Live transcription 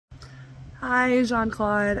Hi,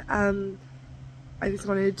 Jean-Claude. I just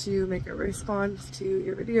wanted to make a response to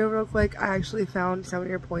your video real quick. I actually found some of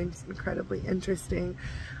your points incredibly interesting.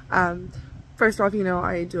 First off,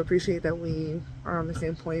 I do appreciate that we are on the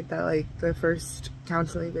same point that like the first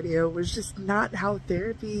counseling video was just not how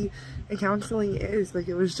therapy and counseling is. Like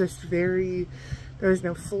it was just there was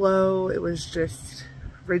no flow. It was just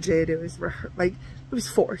rigid. It was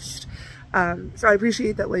forced. So I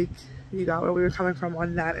appreciate that you got where we were coming from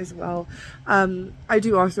on that as well. I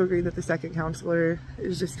do also agree that the second counselor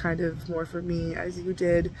is just kind of more for me, as you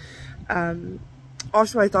did.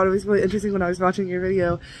 Also, I thought it was really interesting when I was watching your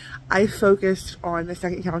video. I focused on the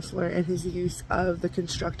second counselor and his use of the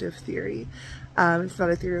constructive theory. It's not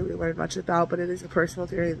a theory we learned much about, but it is a personal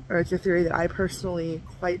theory, or it's a theory that I personally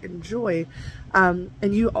quite enjoy. And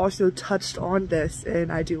you also touched on this,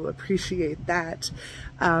 and I do appreciate that.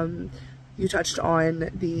 You touched on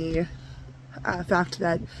the fact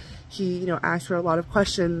that he, asked for a lot of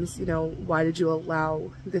questions. Why did you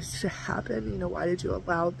allow this to happen? Why did you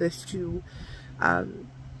allow this to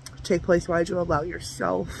take place? Why did you allow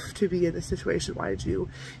yourself to be in this situation? Why did you,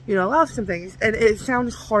 allow some things? And it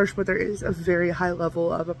sounds harsh, but there is a very high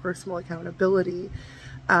level of a personal accountability.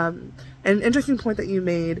 An interesting point that you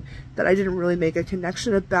made that I didn't really make a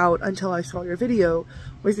connection about until I saw your video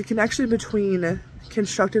was the connection between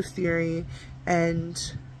constructive theory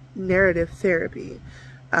and narrative therapy.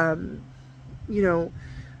 As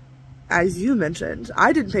you mentioned,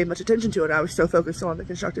 I didn't pay much attention to it. I was so focused on the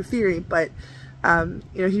constructive theory, but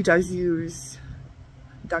he does use,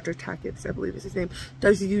 Dr. Tackett's, I believe is his name,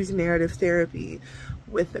 does use narrative therapy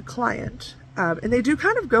with the client. And they do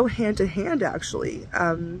kind of go hand to hand, actually,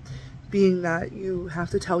 being that you have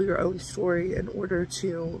to tell your own story in order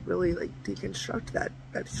to really deconstruct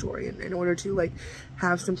that story, and in order to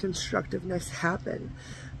have some constructiveness happen.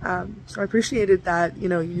 So I appreciated that,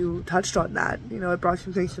 you touched on that. It brought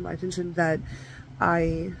some things to my attention that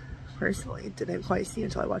I personally didn't quite see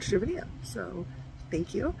until I watched your video. So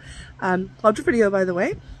thank you. Loved your video, by the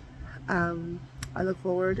way. I look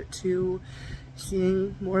forward to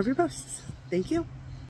seeing more of your posts. Thank you.